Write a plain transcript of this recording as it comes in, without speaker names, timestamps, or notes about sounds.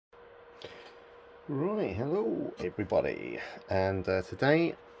Right, hello everybody, and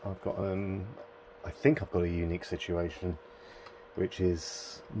today I've got I think I've got a unique situation, which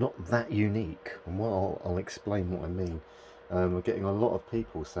is not that unique, and I'll explain what I mean. We're getting a lot of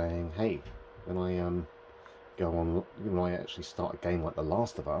people saying, hey, when I when I actually start a game like The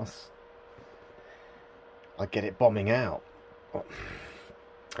Last of Us, I get it bombing out,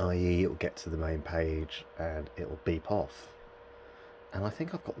 i.e. it'll get to the main page and it'll beep off. And I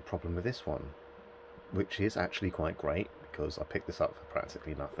think I've got the problem with this one, which is actually quite great because I picked this up for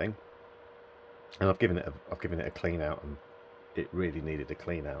practically nothing, and I've given it a clean out, and it really needed a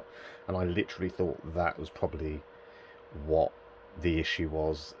clean out. And I literally thought that was probably what the issue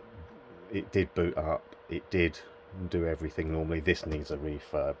was. It did boot up, it did do everything normally. This needs a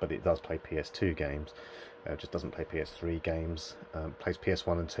refurb, but it does play PS2 games. It just doesn't play PS3 games. Plays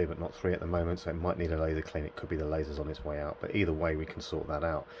PS1 and 2 but not 3 at the moment, so it might need a laser clean. It could be the laser's on its way out, but either way we can sort that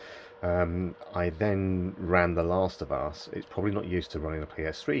out. I then ran The Last of Us. It's probably not used to running a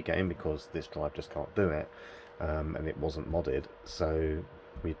PS3 game because this drive just can't do it, and it wasn't modded, so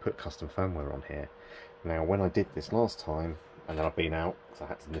we put custom firmware on here. Now when I did this last time, and then I've been out because I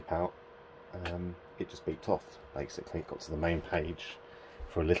had to nip out, it just beeped off. Basically it got to the main page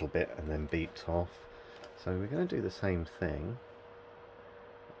for a little bit and then beeped off. So we're going to do the same thing.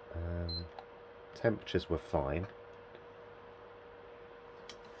 Temperatures were fine,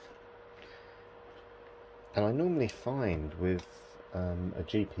 and I normally find with a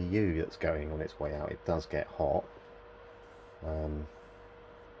GPU that's going on its way out, it does get hot. I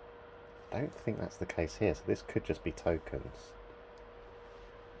don't think that's the case here, so this could just be tokens.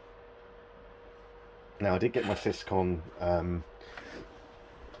 Now I did get my Syscon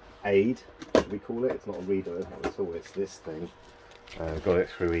aid, as we call it. It's not a reader at all, it's this thing. Got it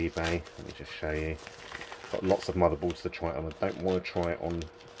through eBay. Let me just show you. Got lots of motherboards to try it on. I don't want to try it on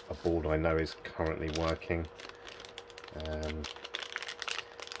a board I know is currently working.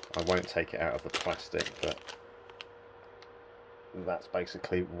 I won't take it out of the plastic, but that's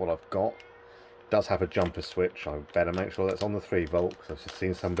basically what I've got. It does have a jumper switch. I better make sure that's on the 3 volt, because I've just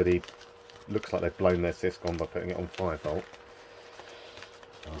seen somebody, looks like they've blown their Syscon by putting it on 5 volt.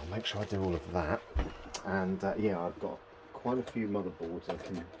 I'll make sure I do all of that. And yeah, I've got quite a few motherboards I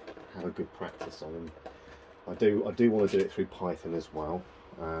can have a good practice on them. I do want to do it through Python as well,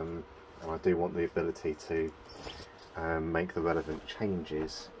 and I do want the ability to make the relevant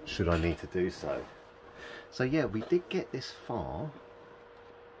changes should I need to do so. So yeah, we did get this far.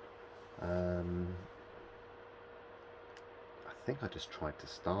 I think I just tried to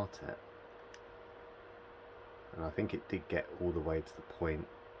start it, and I think it did get all the way to the point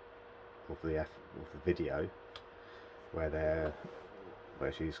of the video where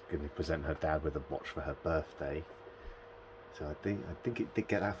she's going to present her dad with a watch for her birthday. So I think it did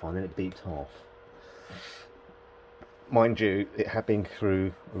get that far, and then it beeped off. Mind you, it had been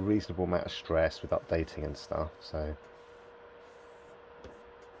through a reasonable amount of stress with updating and stuff, so.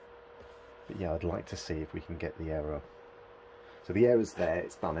 But yeah, I'd like to see if we can get the error. So the error's there,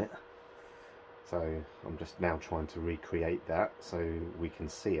 it's done it. So I'm just now trying to recreate that so we can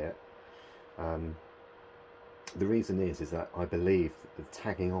see it. The reason is that I believe that the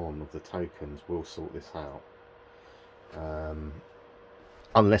tagging on of the tokens will sort this out.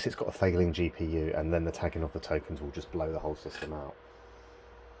 Unless it's got a failing GPU, and then the tagging of the tokens will just blow the whole system out.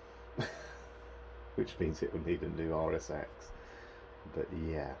 Which means it will need a new RSX. But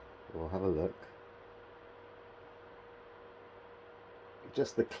yeah, we'll have a look.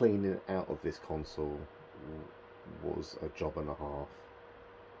 Just the cleaning out of this console was a job and a half.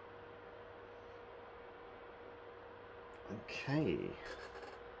 Okay.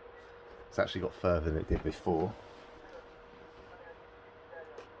 It's actually got further than it did before.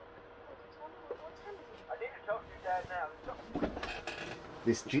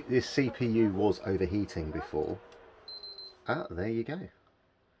 This CPU was overheating before. Ah, there you go.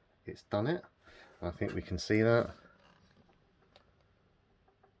 It's done it. I think we can see that.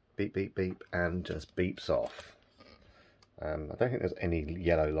 Beep, beep, beep, and just beeps off. I don't think there's any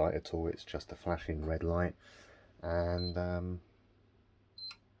yellow light at all. It's just a flashing red light. And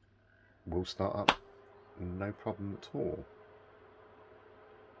we'll start up, no problem at all.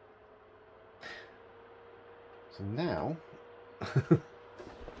 So now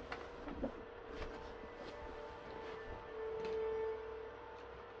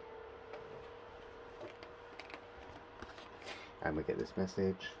and we get this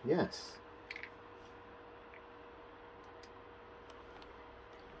message, yes.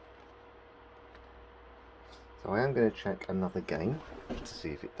 So I am going to check another game to see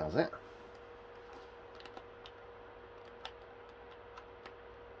if it does it.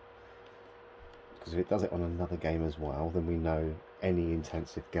 because if it does it on another game as well, then we know any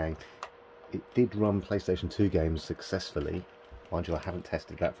intensive game. It did run PlayStation 2 games successfully. Mind you, I haven't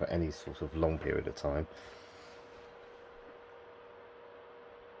tested that for any sort of long period of time.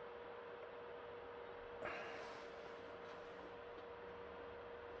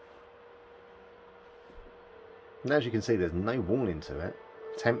 And as you can see, there's no warning to it.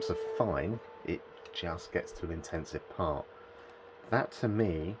 Temps are fine, it just gets to an intensive part. That to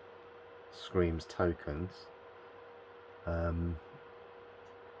me screams tokens.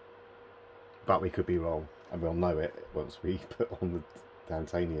 But we could be wrong, and we'll know it once we put on the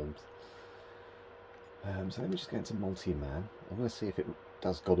tantaniums. So let me just go into multi-man. I'm going to see if it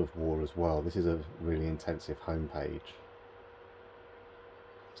does God of War as well. This is a really intensive homepage.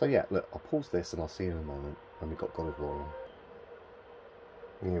 So yeah, look, I'll pause this and I'll see you in a moment when we've got God of War on.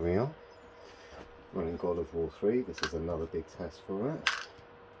 Here we are, running God of War 3. This is another big test for it.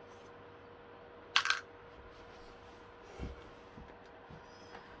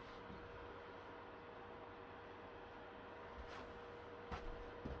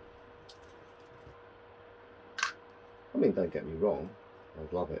 I mean, don't get me wrong,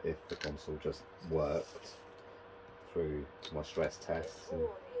 I'd love it if the console just worked through my stress tests,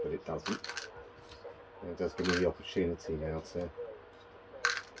 but it doesn't. And it does give me the opportunity now to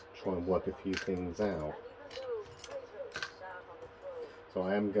try and work a few things out. So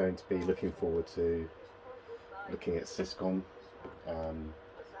I am going to be looking forward to looking at Syscon.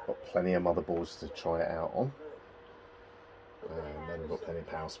 Got plenty of motherboards to try it out on. Then we've got plenty of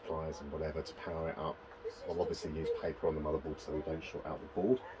power supplies and whatever to power it up. I'll obviously use paper on the motherboard so we don't short out the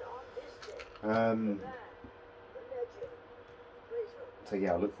board. So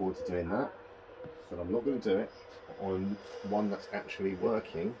yeah, I look forward to doing that, but I'm not going to do it on one that's actually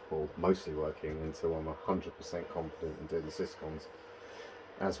working, or mostly working, until I'm 100% confident in doing the Syscons.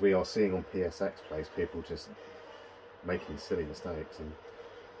 As we are seeing on PSX plays, people just making silly mistakes, and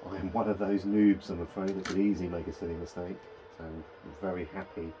I am one of those noobs, I'm afraid, that could easily make a silly mistake. So I'm very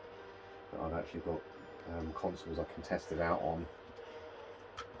happy that I've actually got consoles I can test it out on,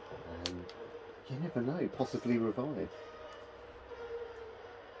 and you never know, possibly revive.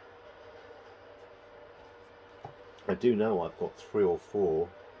 I do know I've got 3 or 4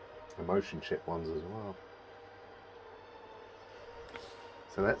 emotion chip ones as well.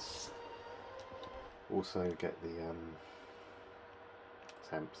 So let's also get the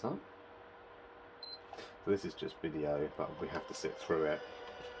temps up. So this is just video, but we have to sit through it.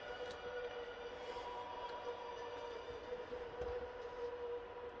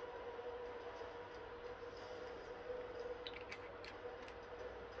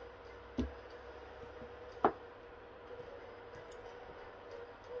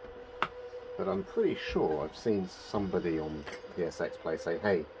 But I'm pretty sure I've seen somebody on PSX Play say,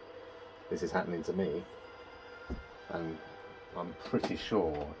 hey, this is happening to me, and I'm pretty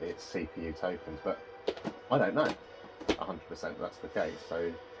sure it's CPU tokens, but I don't know 100% that's the case,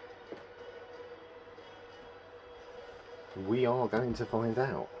 so we are going to find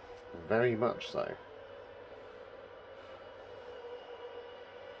out, very much so.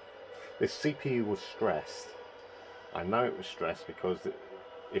 This CPU was stressed. I know it was stressed because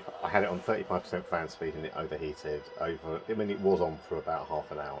if I had it on 35% fan speed and it overheated I mean, it was on for about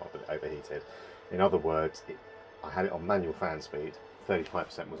half an hour, but it overheated. In other words, I had it on manual fan speed.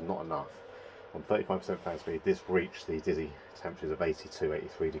 35% was not enough. On 35% fan speed, this reached the dizzy temperatures of 82,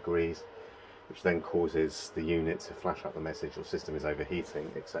 83 degrees, which then causes the unit to flash up the message, your system is overheating,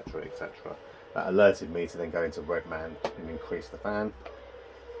 etc, etc. That alerted me to then go into Redman and increase the fan,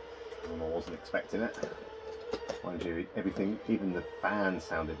 and I wasn't expecting it. Mind you, everything, even the fan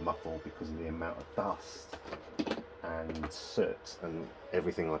sounded muffled because of the amount of dust and soot and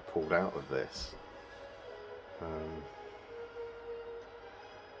everything I pulled out of this.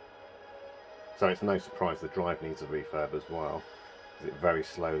 So it's no surprise the drive needs a refurb as well, because it very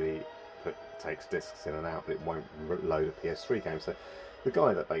slowly takes discs in and out, but it won't load a PS3 game. So the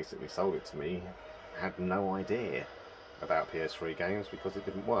guy that basically sold it to me had no idea about PS3 games because it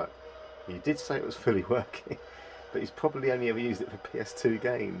didn't work. He did say it was fully working, but he's probably only ever used it for PS2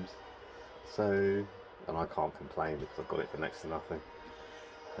 games. So, and I can't complain because I've got it for next to nothing.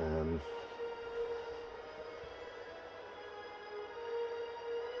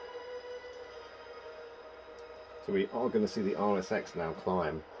 So we are going to see the RSX now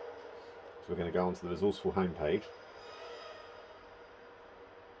climb. So we're going to go onto the resourceful homepage.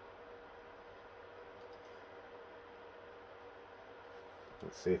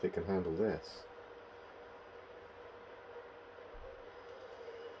 Let's see if it can handle this.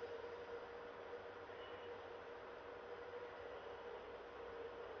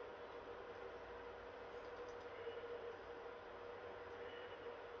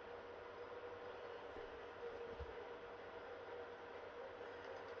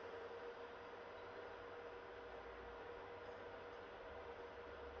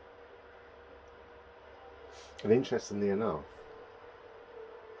 And interestingly enough,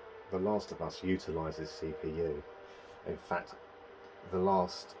 The Last of Us utilises CPU. In fact, the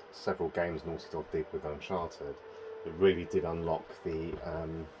last several games Naughty Dog did with Uncharted, it really did unlock the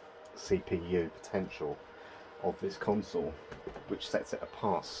CPU potential of this console, which sets it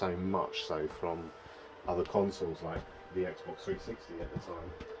apart so much so from other consoles like the Xbox 360 at the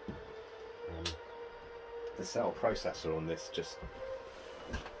time. The cell processor on this just...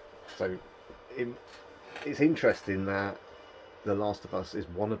 So it's interesting that The Last of Us is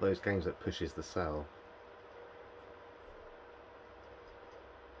one of those games that pushes the cell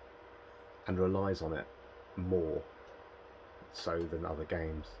and relies on it more so than other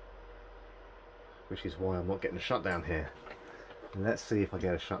games, which is why I'm not getting a shutdown here. Let's see if I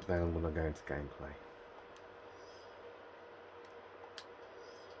get a shutdown when I go into gameplay.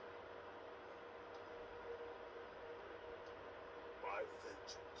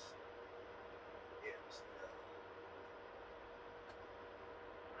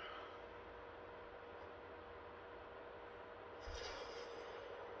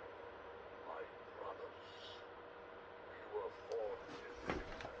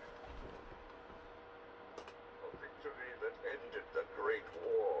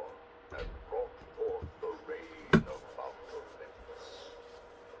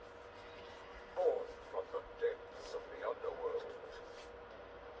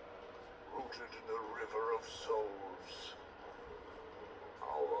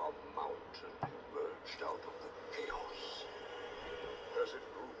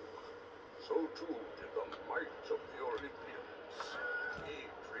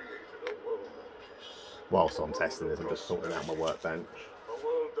 Whilst I'm testing this, I'm just sorting out my workbench. A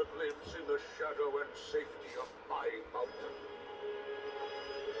world that lives in the shadow and safety of my mountain.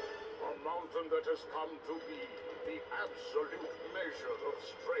 A mountain that has come to be the absolute measure of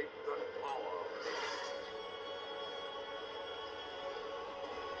strength and power.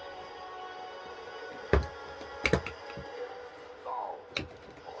 Now,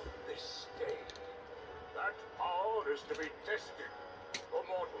 on this day, that power is to be tested. The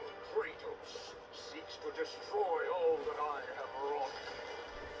mortal Kratos seeks to destroy all that I have wrought.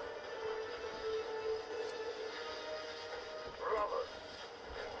 Brothers,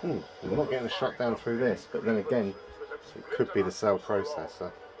 I'm not getting a shutdown through this, but then again, it could be the cell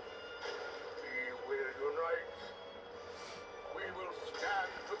processor. we will unite. We will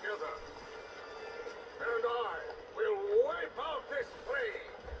stand together. And I will wipe out this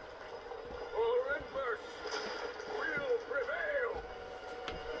plague. Olympus will prevail.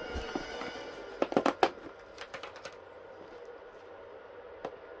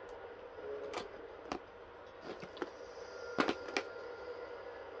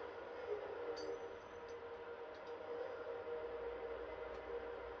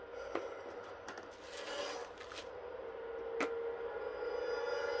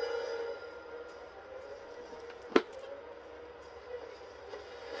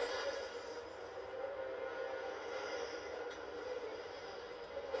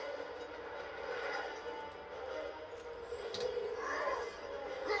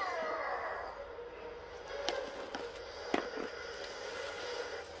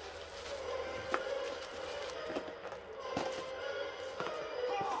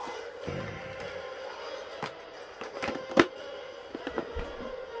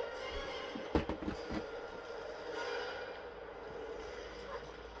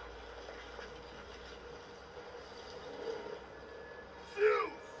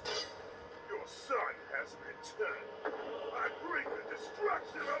 I bring the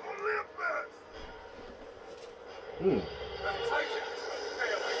destruction of Olympus! The Titans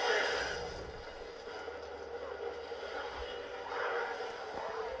fail again!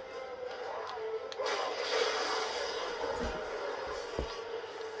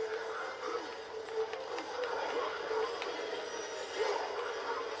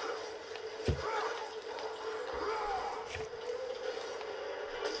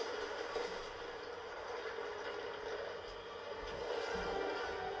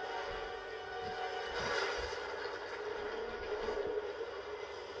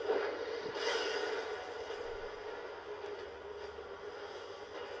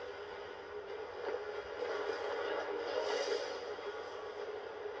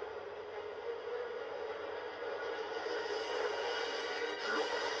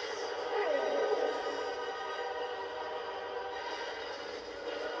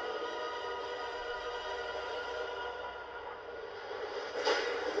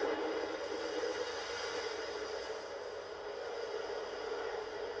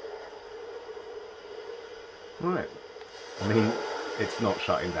 Right. I mean, it's not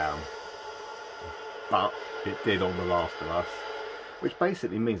shutting down. but it did on The Last of Us, which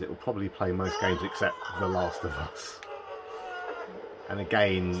basically means it will probably play most games except The Last of Us. And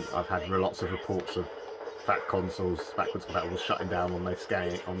again, I've had lots of reports of fat consoles, backwards compatible, shutting down on this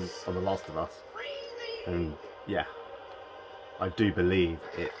game, on The Last of Us. And yeah, I do believe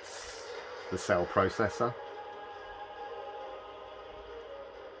it's the cell processor.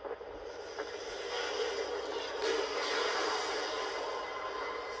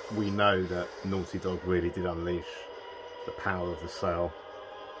 We know that Naughty Dog really did unleash the power of the cell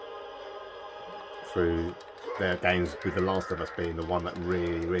through their games, with The Last of Us being the one that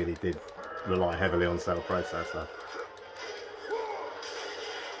really did rely heavily on cell processor.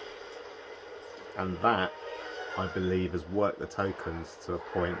 And that, I believe, has worked the tokens to a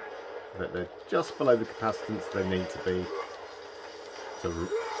point that they're just below the capacitance they need to be to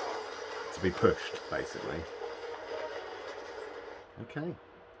be pushed, basically. Okay,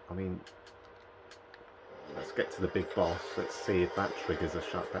 I mean, let's get to the big boss. Let's see if that triggers a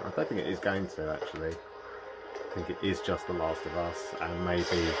shutdown. I don't think it is going to, actually. I think it is just The Last of Us and maybe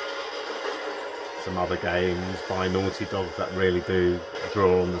some other games by Naughty Dog that really do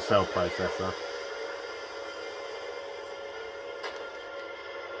draw on the cell processor.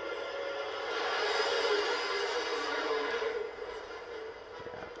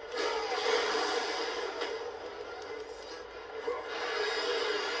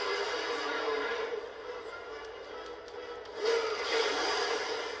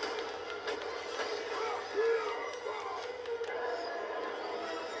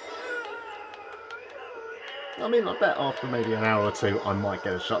 I mean, I bet after maybe an hour or two I might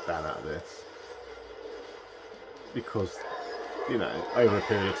get a shutdown out of this, because, you know, over a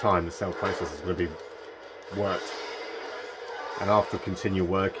period of time the cell processor is going to be worked, and after continue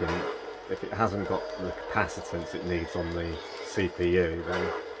working, if it hasn't got the capacitance it needs on the CPU, then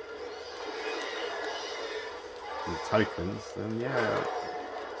the tokens, then yeah.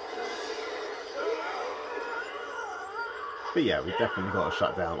 But yeah, we definitely got a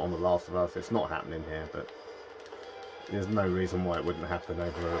shutdown on The Last of Us. It's not happening here, but there's no reason why it wouldn't happen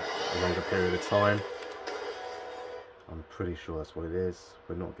over a longer period of time. I'm pretty sure that's what it is.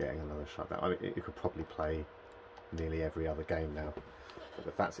 We're not getting another shutdown. I mean, it could probably play nearly every other game now. But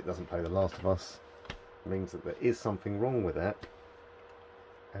the fact it doesn't play The Last of Us means that there is something wrong with it.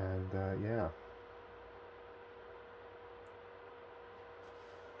 And yeah.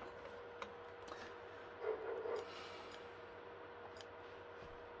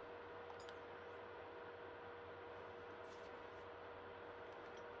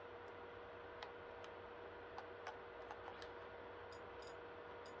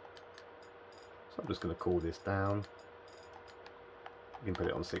 So I'm just going to cool this down. You can put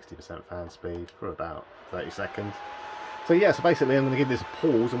it on 60% fan speed for about 30 seconds. So yeah, so basically I'm going to give this a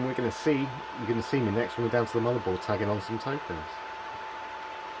pause, and you're going to see me next when we're down to the motherboard tagging on some tokens.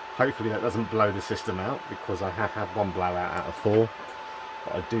 Hopefully that doesn't blow the system out, because I have had one blowout out of 4.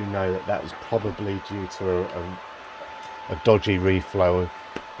 But I do know that that was probably due to a dodgy reflow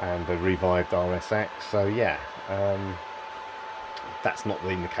and a revived RSX. So yeah, that's not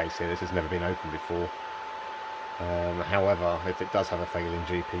been the case here. This has never been opened before. However, if it does have a failing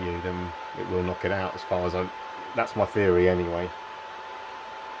GPU, then it will knock it out, as far as that's my theory anyway.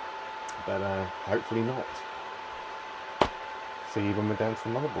 But hopefully not. See you when we're down to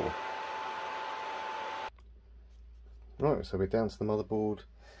the motherboard. Right, so we're down to the motherboard.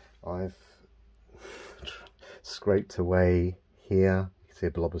 I've scraped away here. You can see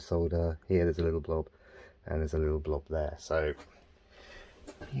a blob of solder. Here there's a little blob, and there's a little blob there. So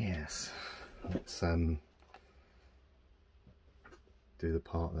yes, let's do the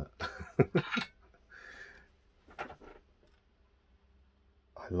part that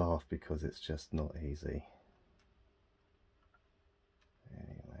I laugh because it's just not easy.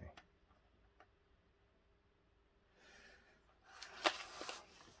 Anyway.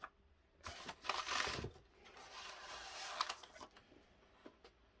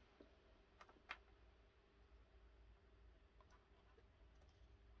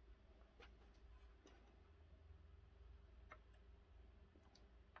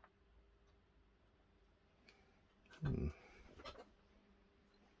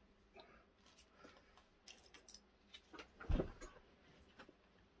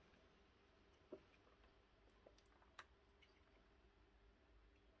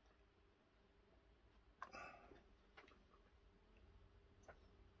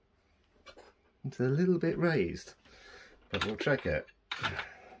 It's a little bit raised, but we'll check it.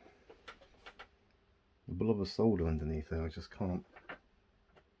 The blob of solder underneath there, I just can't.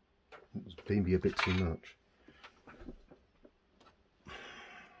 It's maybe a bit too much.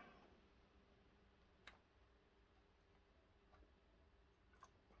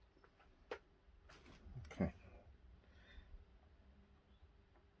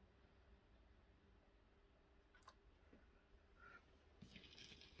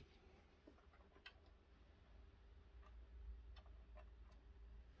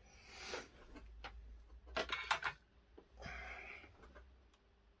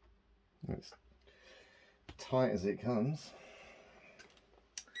 tight as it comes.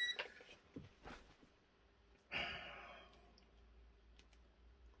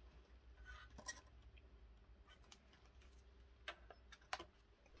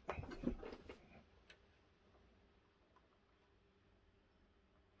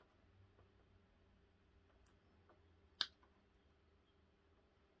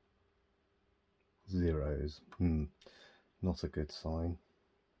 Zeros. Not a good sign.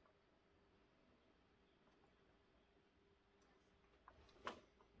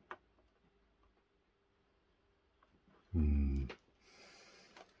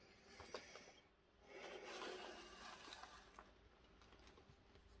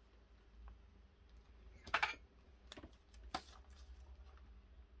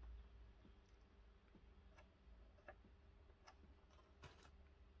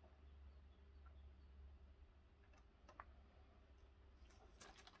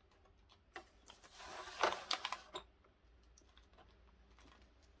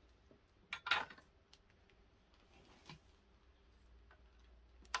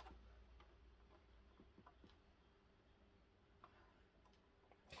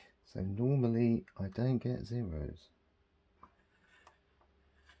 So normally I don't get zeros.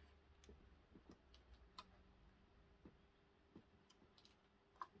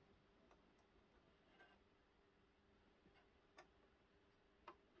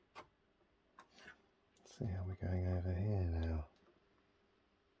 Let's see how we're going over here now.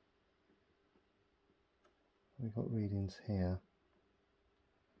 We've got readings here.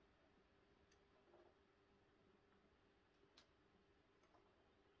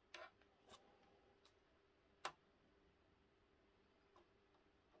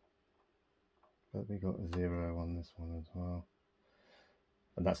 But we got a 0 on this one as well.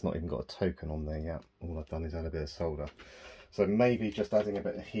 And that's not even got a token on there yet. All I've done is add a bit of solder. So maybe just adding a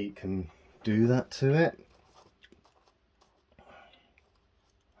bit of heat can do that to it.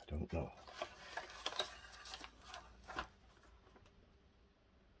 I don't know.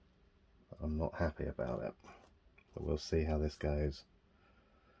 But I'm not happy about it. But we'll see how this goes.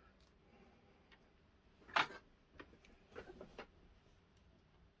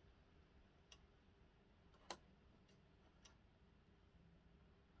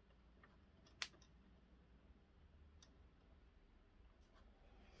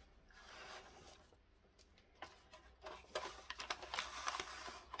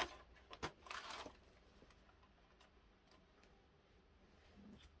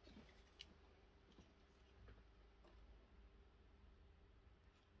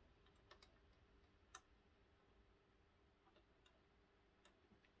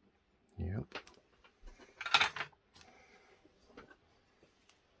 Yep.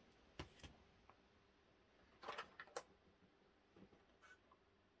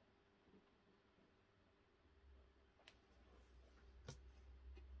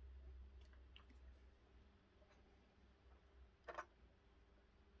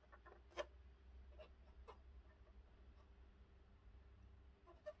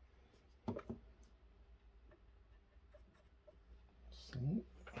 See?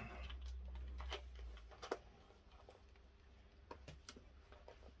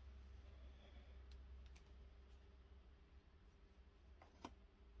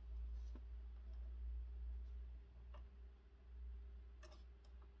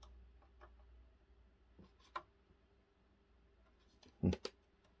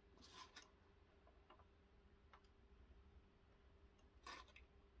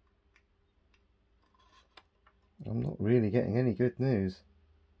 I'm not really getting any good news.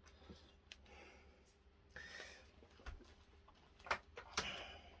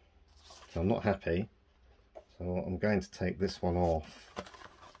 So I'm not happy. So I'm going to take this one off.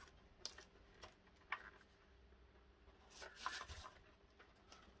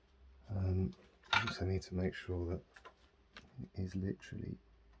 I also need to make sure that it is literally,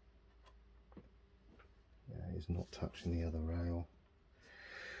 yeah, it's not touching the other rail.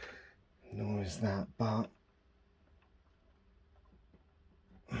 Nor is that, but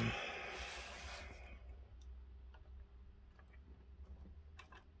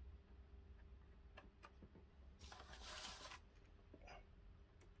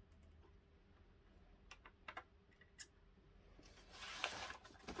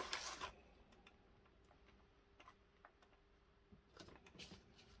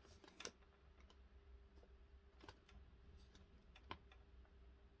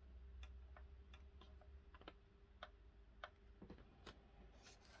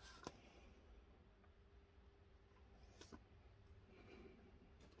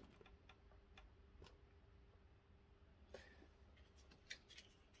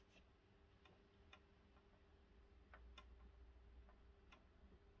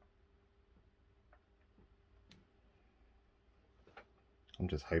I'm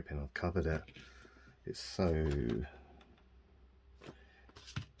just hoping I've covered it. It's so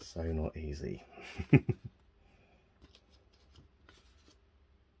not easy.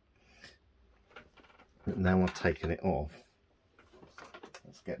 But now I've taken it off,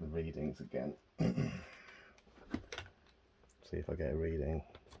 let's get the readings again. See if I get a reading.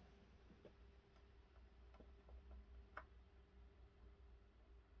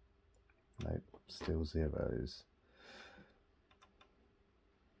 Nope, still zeros.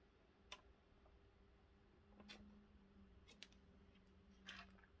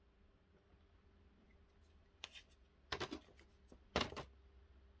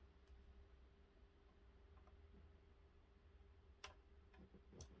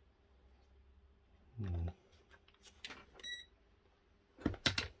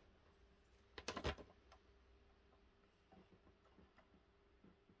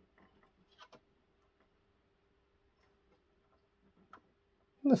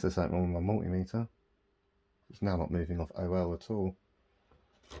 Unless there's something wrong with my multimeter. It's now not moving off OL at all,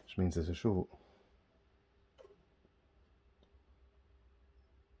 which means there's a short.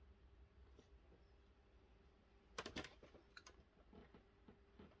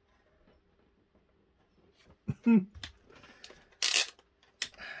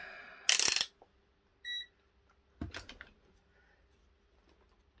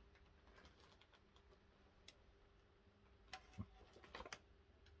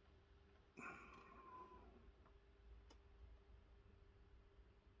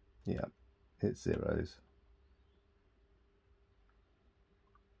 Yeah, it's zeros.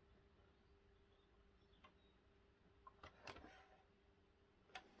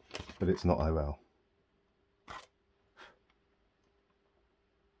 But it's not OL.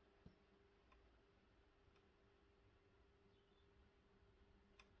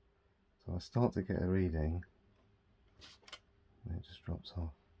 So I start to get a reading, and it just drops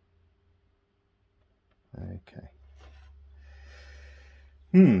off. Okay.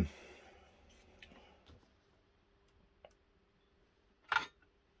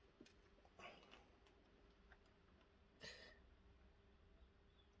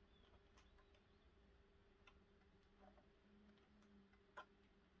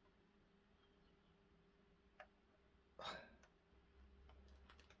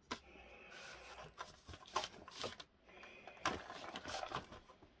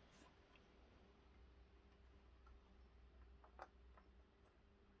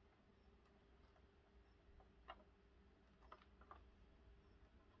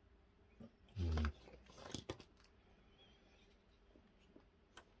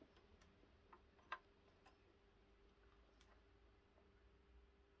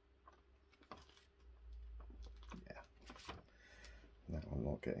 No, I'm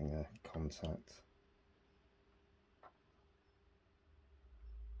not getting a contact.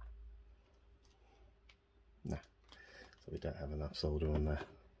 No, so we don't have enough solder on there.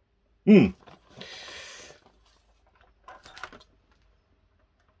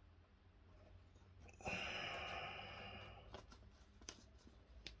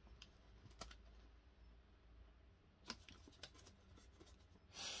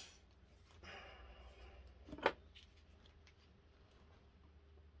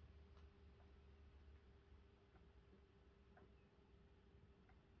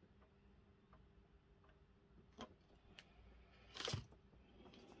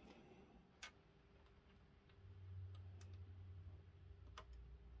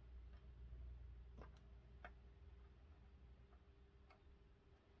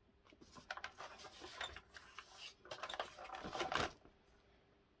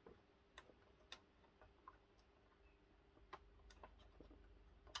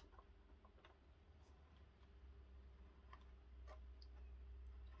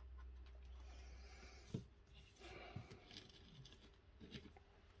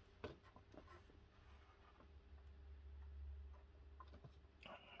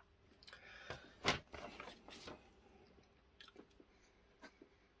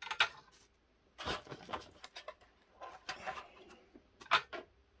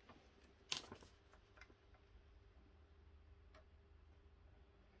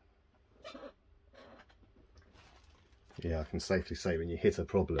 Yeah, I can safely say when you hit a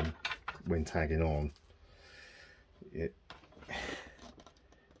problem when tagging on, it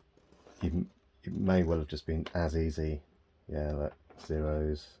may well have just been as easy. Yeah, like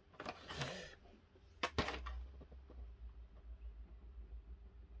zeros.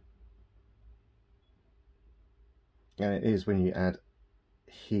 And it is when you add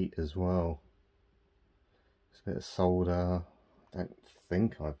heat as well. It's a bit of solder. I don't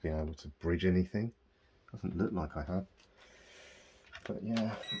think I've been able to bridge anything. Doesn't look like I have. But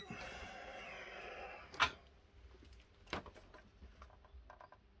yeah.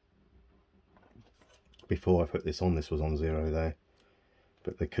 Before I put this on, this was on 0 though.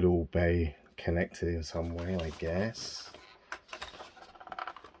 But they could all be connected in some way, I guess.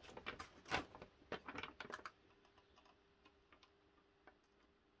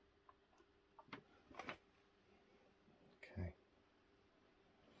 Okay.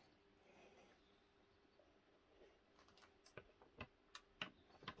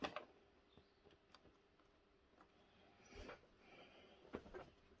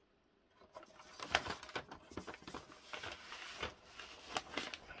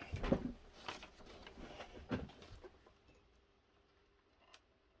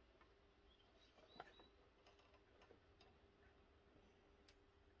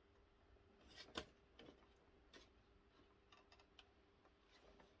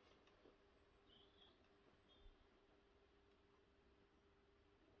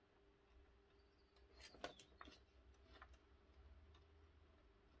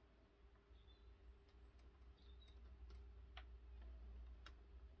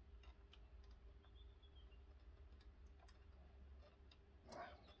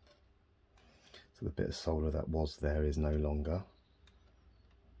 So the bit of solder that was there is no longer.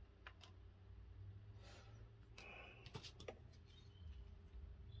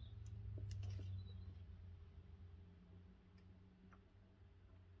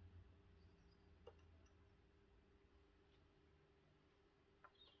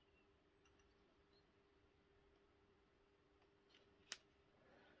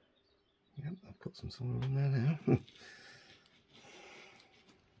 Yep, I've got some solder on there now.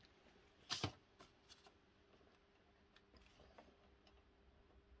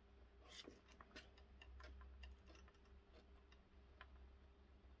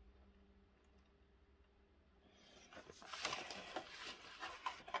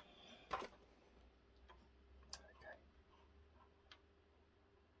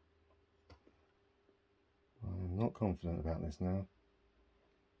 I'm not confident about this now.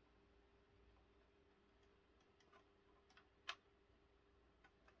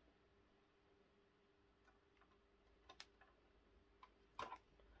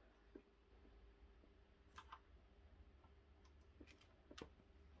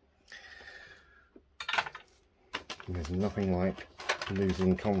 There's nothing like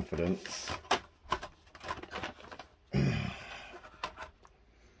losing confidence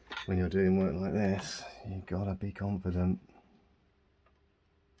when you're doing work like this. You've got to be confident.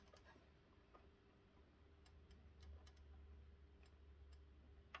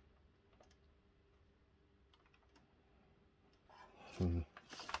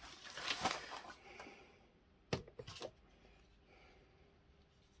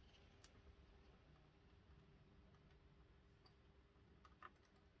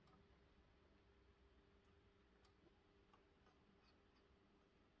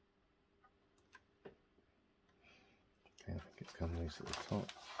 Okay, I think it's come loose at the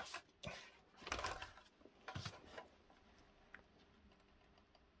top.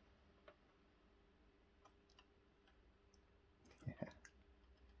 Yeah.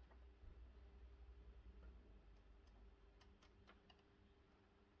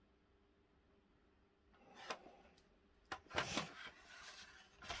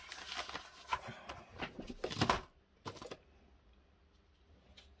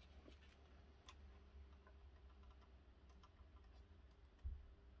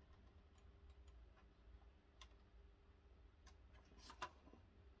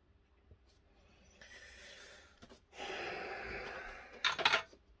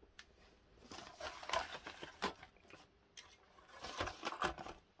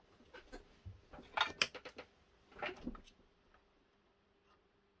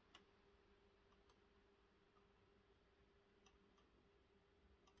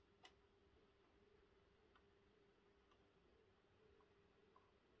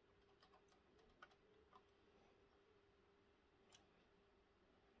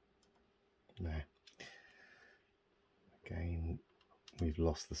 No. Again, we've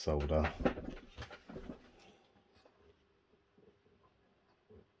lost the solder.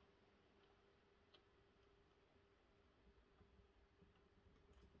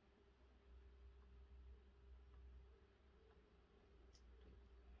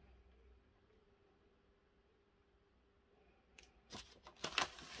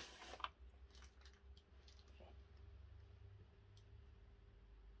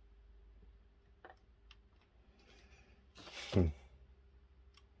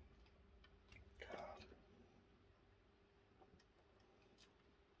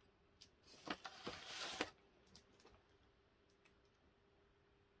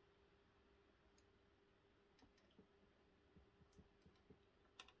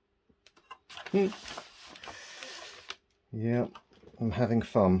 Yeah, I'm having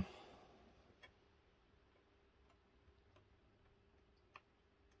fun.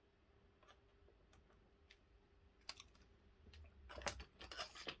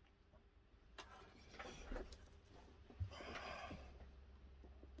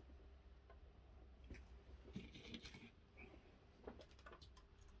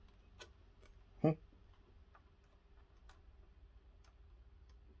 I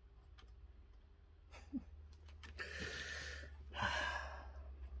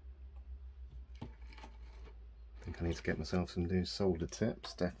think I need to get myself some new solder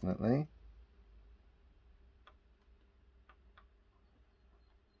tips, definitely.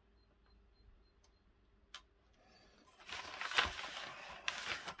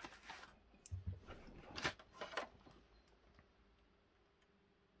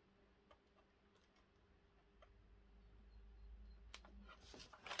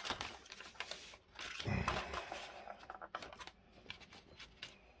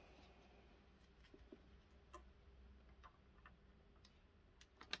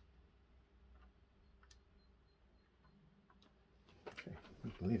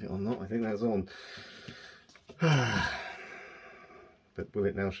 Believe it or not, I think that's on. But will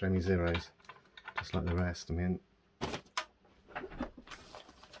it now show me zeros? Just like the rest, I mean.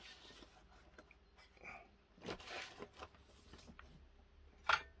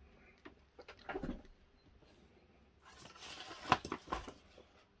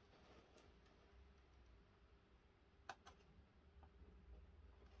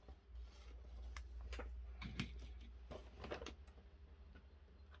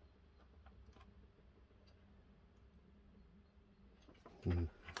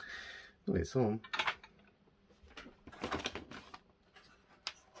 Well, it's on.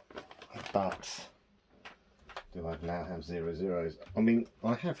 But do I now have 0 zeros? I mean,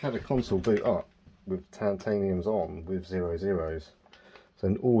 I have had a console boot up with titaniums on with 0 zeros.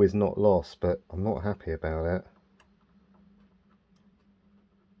 So all is not lost, but I'm not happy about it.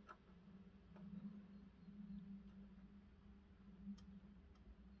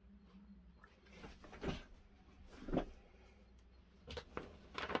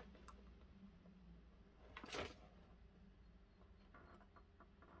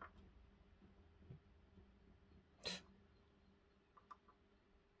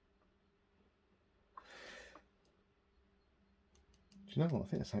 Do you know what? I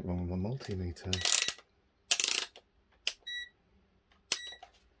think there's something wrong with my multimeter. Okay.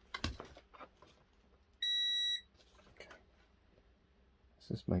 Let's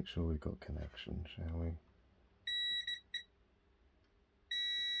just make sure we've got connection, shall we?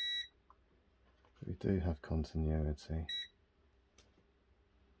 We do have continuity.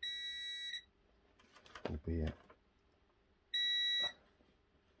 Albeit.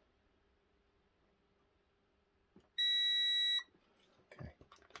 Okay.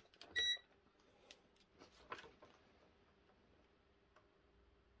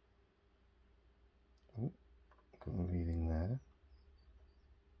 Oh, got a reading there.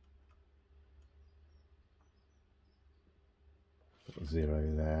 Got a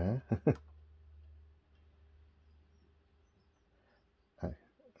 0 there. Oh, I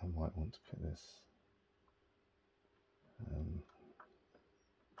might want to put this.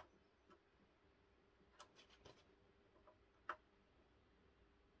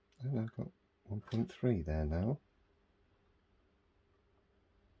 Oh, I've got 1.3 there now.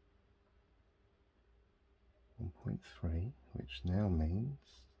 1.3, which now means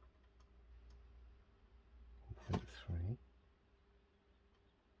 1.3.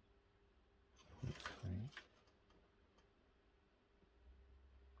 0.3.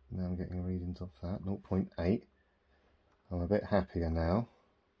 Now I'm getting readings off that, 0.8. I'm a bit happier now.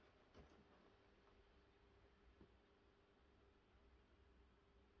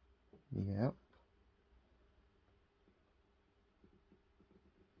 Yep.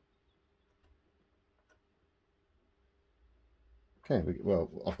 Okay, well,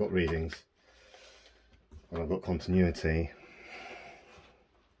 I've got readings and I've got continuity.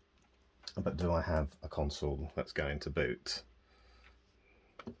 But do I have a console that's going to boot?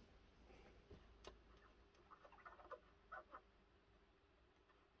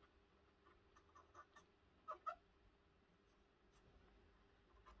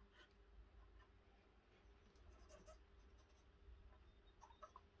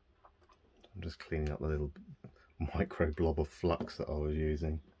 I'm just cleaning up the little micro blob of flux that I was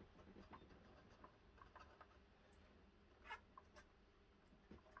using.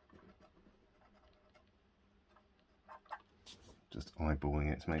 Just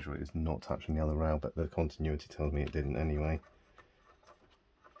eyeballing it to make sure it's not touching the other rail, but the continuity tells me it didn't anyway.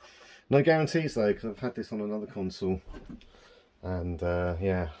 No guarantees though, because I've had this on another console, and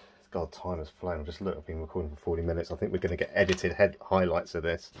yeah, God, time has flown. I've just looked, I've been recording for 40 minutes. I think we're going to get edited highlights of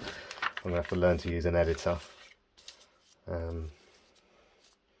this. I'm going to have to learn to use an editor.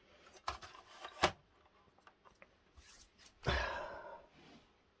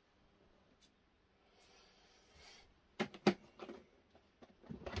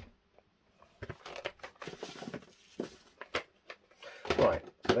 Right,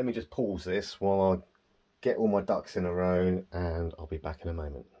 so let me just pause this while I get all my ducks in a row, and I'll be back in a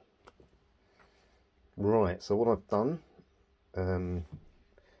moment. Right, so what I've done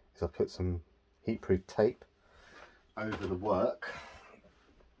is I've put some heatproof tape over the work.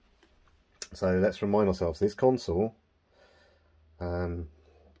 So let's remind ourselves, this console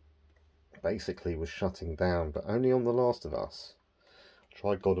basically was shutting down, but only on The Last of Us.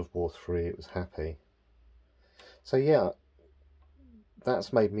 Tried God of War 3, it was happy. So yeah,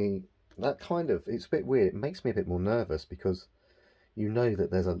 that's made me, it's a bit weird. It makes me a bit more nervous because you know that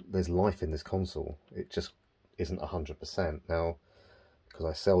there's life in this console. It just isn't 100%. Now, because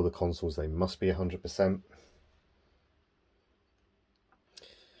I sell the consoles, they must be 100%.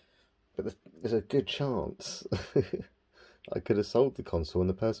 But there's a good chance I could have sold the console and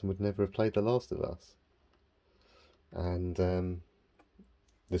the person would never have played The Last of Us. And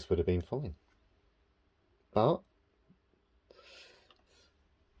this would have been fine. But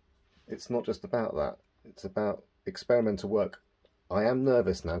it's not just about that. It's about experimental work. I am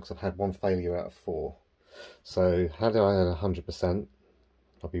nervous now because I've had one failure out of 4. So had I had 100%,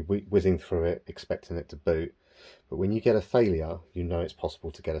 I'd be whizzing through it, expecting it to boot. But when you get a failure, you know it's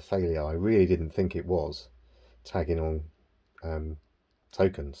possible to get a failure. I really didn't think it was tagging on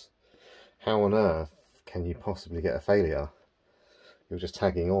tokens. How on earth can you possibly get a failure? You're just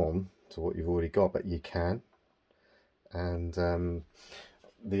tagging on to what you've already got, but you can. And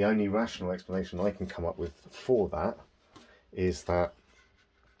the only rational explanation I can come up with for that is that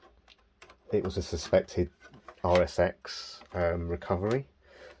it was a suspected RSX recovery.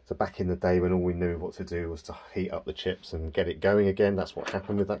 So back in the day when all we knew what to do was to heat up the chips and get it going again, that's what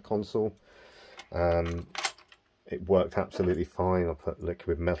happened with that console. It worked absolutely fine. I put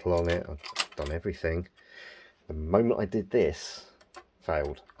liquid metal on it, I've done everything. The moment I did this,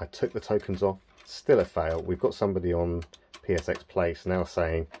 failed. I took the tokens off, still a fail. We've got somebody on PSX Place now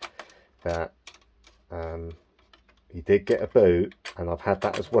saying that he did get a boot, and I've had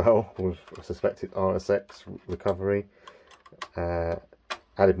that as well with a suspected RSX recovery.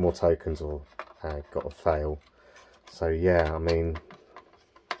 Added more tokens or got a fail. So yeah, I mean,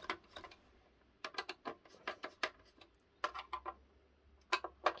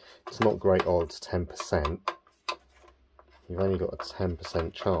 it's not great odds, 10%. You've only got a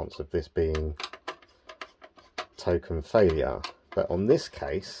 10% chance of this being token failure. But on this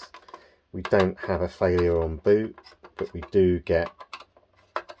case, we don't have a failure on boot, but we do get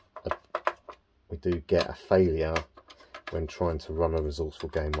a failure when trying to run a resourceful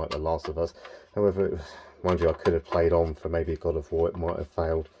game like The Last of Us. However, mind you, I could have played on for maybe God of War. It might have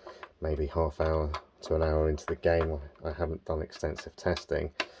failed maybe half hour to an hour into the game. I haven't done extensive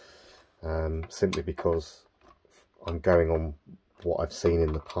testing, simply because I'm going on what I've seen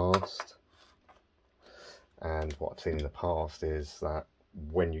in the past. And what I've seen in the past is that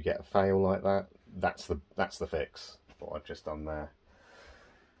when you get a fail like that, that's the fix. What I've just done there.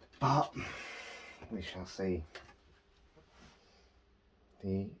 But we shall see.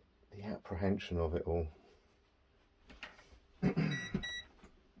 The apprehension of it all.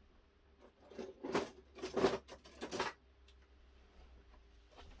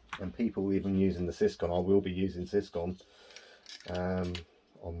 And people even using the Syscon. I will be using Syscon on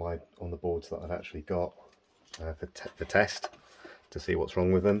the boards that I've actually got for test to see what's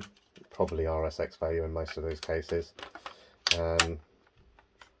wrong with them. Probably RSX failure in most of those cases. And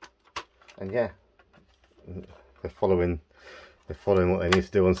yeah, they're following what they need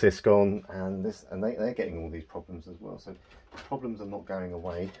to do on Syscon, and they're getting all these problems as well. So the problems are not going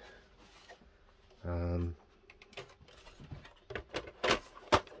away.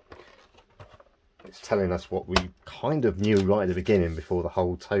 It's telling us what we kind of knew right at the beginning before the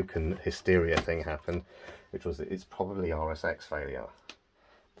whole token hysteria thing happened, which was that it's probably RSX failure.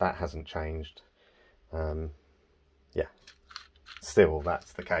 That hasn't changed. Yeah, still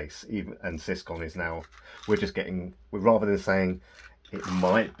that's the case. And Syscon is now, rather than saying it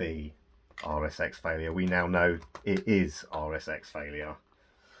might be RSX failure, we now know it is RSX failure.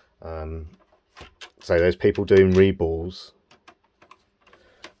 So those people doing reballs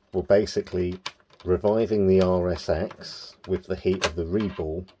were basically reviving the RSX with the heat of the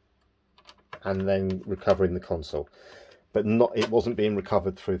reball and then recovering the console. but not, it wasn't being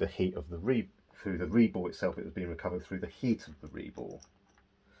recovered through the heat of the reball itself. It was being recovered through the heat of the reball.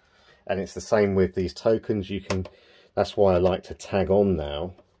 And it's the same with these tokens. You can, that's why I like to tag on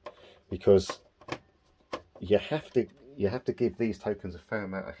now, because you have to give these tokens a fair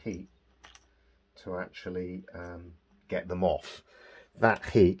amount of heat to actually get them off. That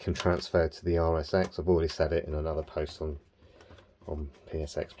heat can transfer to the RSX. I've already said it in another post on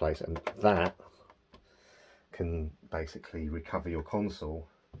PSX Place, and that can basically recover your console.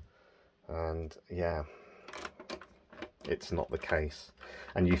 And yeah, it's not the case.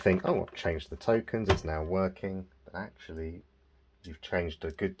 And you think, oh, I've changed the tokens, it's now working. But actually, you've changed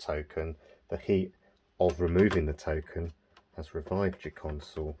a good token. The heat of removing the token has revived your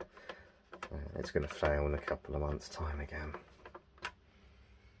console. It's going to fail in a couple of months' time again.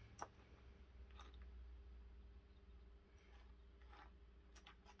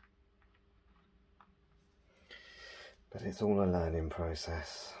 But it's all a learning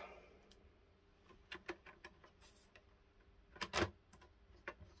process.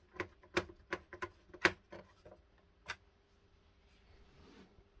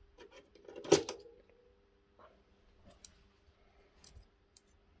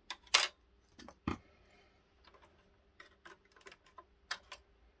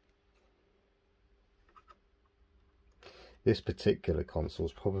 This particular console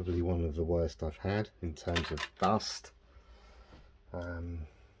is probably one of the worst I've had in terms of dust.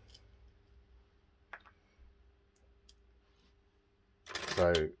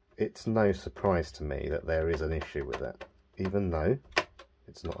 So it's no surprise to me that there is an issue with it, even though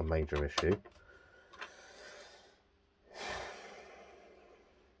it's not a major issue.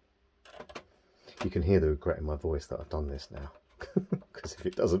 You can hear the regret in my voice that I've done this now, because if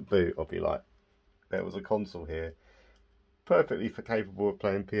it doesn't boot, I'll be like, there was a console here, perfectly capable of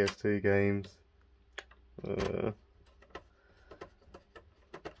playing PS2 games.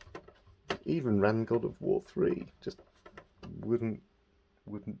 Even ran God of War 3, just wouldn't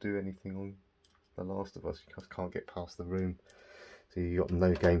do anything on The Last of Us. You just can't get past the room, so you got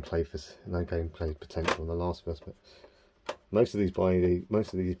no gameplay potential on The Last of Us. But most of these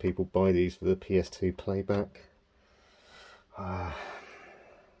people buy these for the PS2 playback. The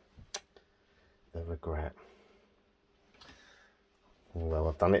regret. Well,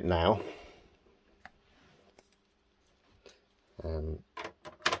 I've done it now, and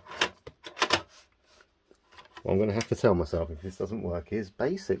what I'm going to have to tell myself if this doesn't work is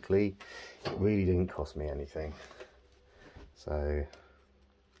basically it really didn't cost me anything. So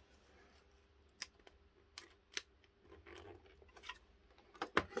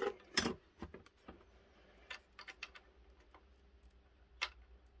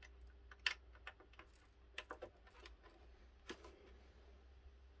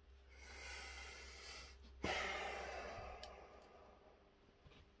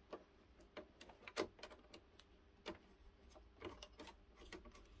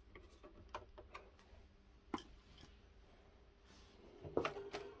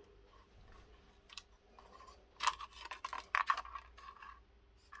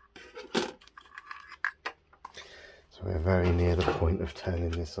we're very near the point of turning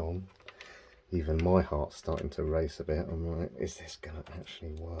this on. Even my heart's starting to race a bit. I'm like, is this going to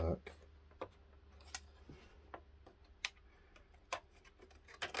actually work?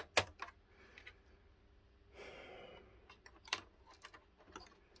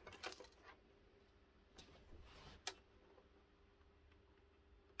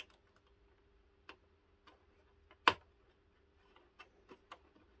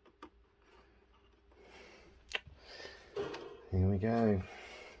 Here we go.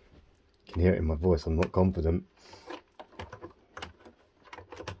 You can hear it in my voice, I'm not confident.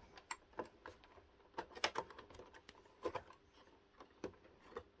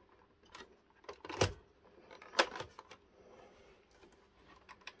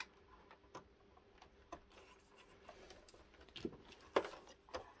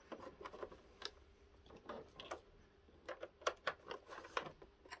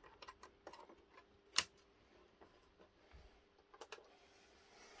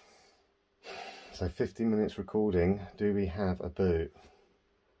 So 50 minutes recording, do we have a boot?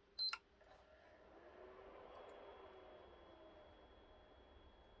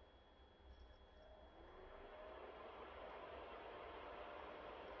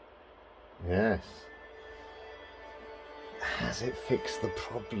 Yes. Has it fixed the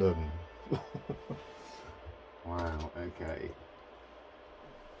problem? Wow, okay.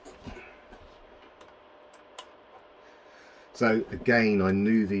 So again, I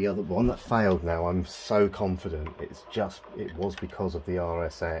knew the other one that failed. Now I'm so confident it was because of the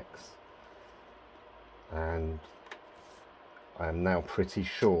RSX, and I am now pretty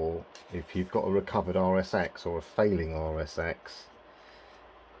sure if you've got a recovered RSX or a failing RSX,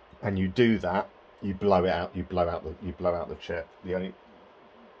 and you do that, you blow it out. You blow out the chip.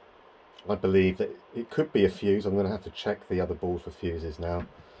 I believe that it could be a fuse. I'm going to have to check the other board for fuses now.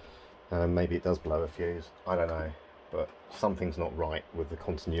 Maybe it does blow a fuse. I don't know, but something's not right with the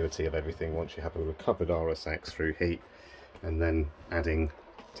continuity of everything once you have a recovered RSX through heat and then adding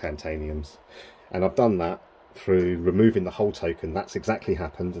tantaniums. And I've done that through removing the whole token. That's exactly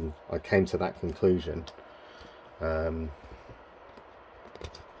happened, and I came to that conclusion. So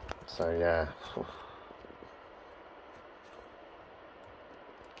yeah.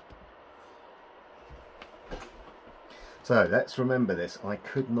 So let's remember this. I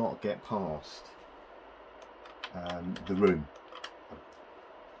could not get past the room.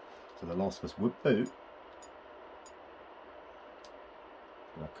 So the Last of Us would boot,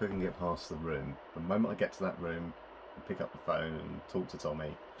 but I couldn't get past the room. The moment I get to that room and pick up the phone and talk to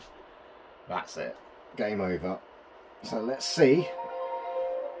Tommy, that's it. Game over. So let's see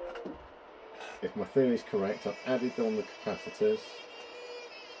if my theory is correct. I've added on the capacitors,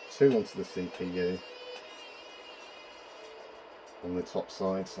 2 onto the CPU on the top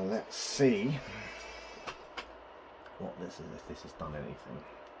side. So let's see what this is, if this has done anything.